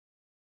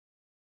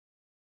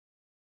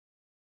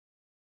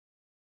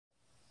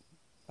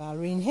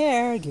Valrine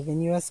here,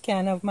 giving you a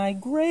scan of my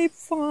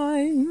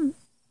grapevine.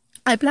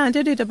 I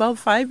planted it about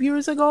 5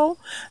 years ago,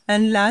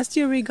 and last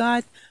year we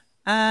got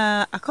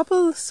a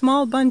couple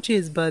small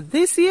bunches, but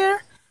this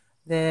year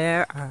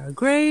there are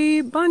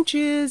grape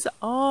bunches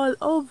all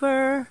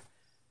over,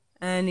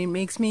 and it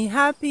makes me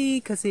happy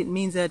because it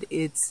means that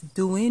it's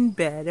doing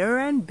better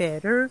and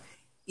better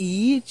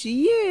each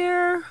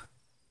year.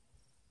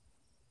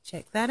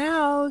 Check that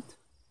out.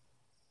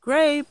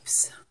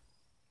 Grapes.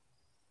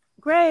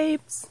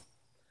 Grapes.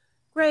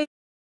 Grapes.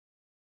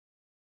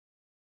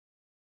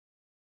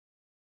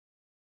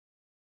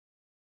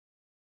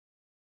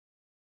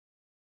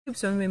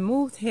 When we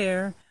moved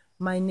here,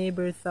 my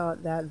neighbor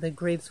thought that the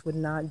grapes would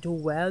not do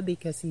well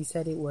because he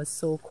said it was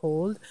so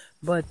cold.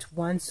 But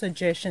one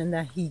suggestion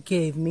that he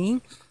gave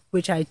me,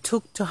 which I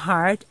took to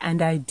heart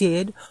and I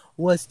did,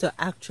 was to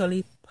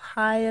actually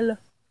pile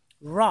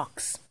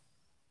rocks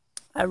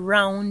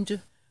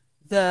around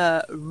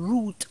the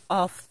root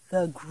of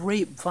the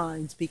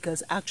grapevines,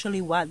 because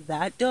actually what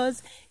that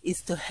does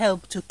is to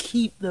help to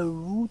keep the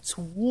roots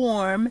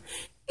warm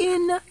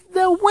in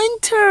the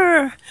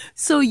winter.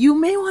 So you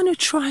may want to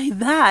try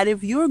that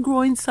if you're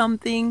growing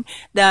something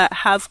that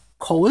have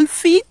cold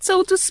feet,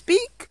 so to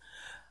speak,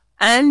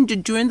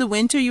 and during the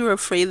winter you're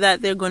afraid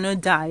that they're gonna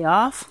die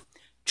off.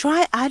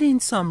 Try adding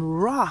some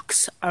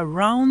rocks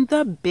around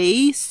the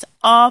base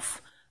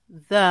of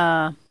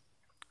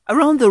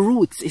around the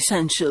roots,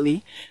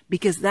 essentially,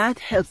 because that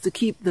helps to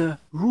keep the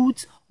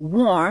roots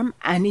warm,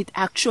 and it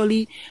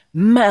actually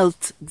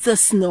melts the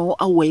snow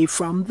away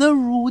from the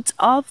roots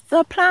of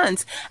the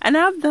plants. And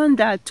I've done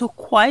that to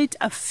quite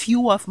a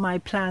few of my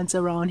plants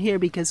around here,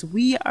 because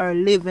we are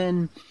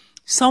living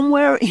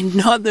somewhere in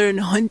northern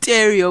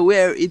Ontario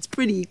where it's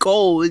pretty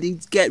cold.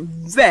 It gets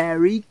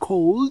very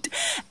cold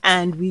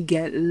and we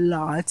get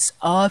lots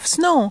of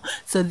snow.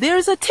 So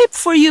there's a tip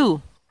for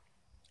you.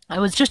 I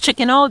was just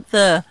checking out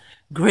the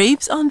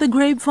grapes on the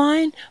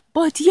grapevine,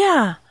 but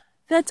yeah,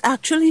 that's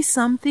actually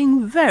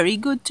something very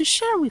good to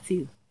share with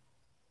you.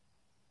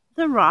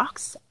 The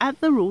rocks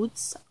at the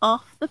roots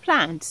of the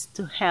plants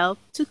to help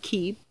to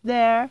keep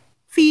their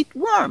feet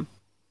warm.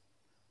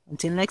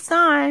 Until next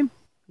time,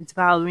 it's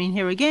Valrine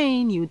here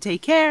again. You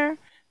take care.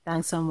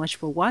 Thanks so much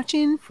for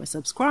watching, for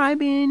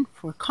subscribing,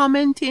 for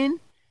commenting,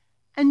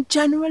 and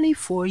generally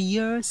for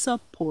your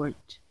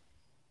support.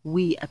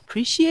 We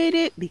appreciate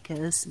it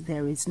because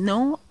there is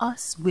no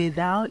us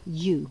without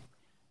you.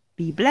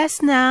 Be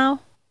blessed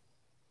now.